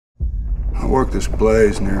worked this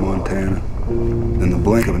blaze near Montana. In the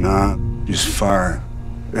blink of an eye, just fire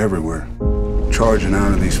everywhere. Charging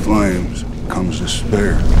out of these flames comes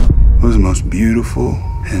despair. It was the most beautiful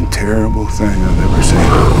and terrible thing I've ever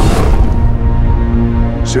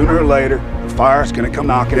seen. Sooner or later, the fire's gonna come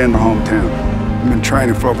knocking in my hometown. I've been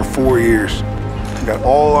training for over 4 years. We've got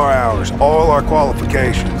all our hours, all our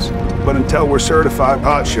qualifications. But until we're certified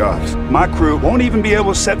hotshots, my crew won't even be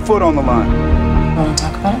able to set foot on the line. You wanna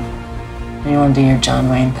talk about it? Or you wanna do your John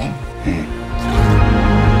Wayne thing?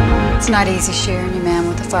 It's not easy sharing your man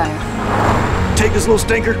with the fire. Take this little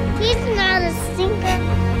stinker. He's not a stinker.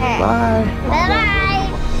 Bye. Bye-bye.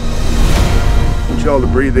 I want y'all to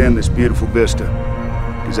breathe in this beautiful vista,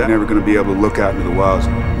 because I'm never going to be able to look out into the wilds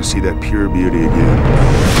and see that pure beauty again.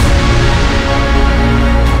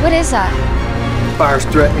 What is that? Fire's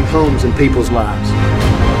threatening homes and people's lives.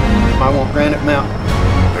 I want Granite Mountain.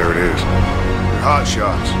 There it is. They're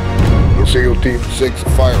hotshots. SEAL Team 6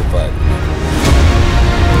 firefighters.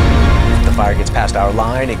 If the fire gets past our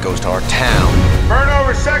line, it goes to our town. Burn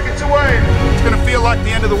over seconds away. It's going to feel like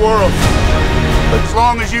the end of the world. But as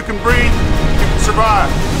long as you can breathe, you can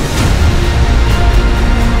survive.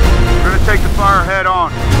 We're going to take the fire head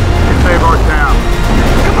on and save our town.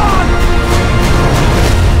 Come on!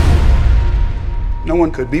 No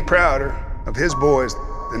one could be prouder of his boys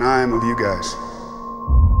than I am of you guys.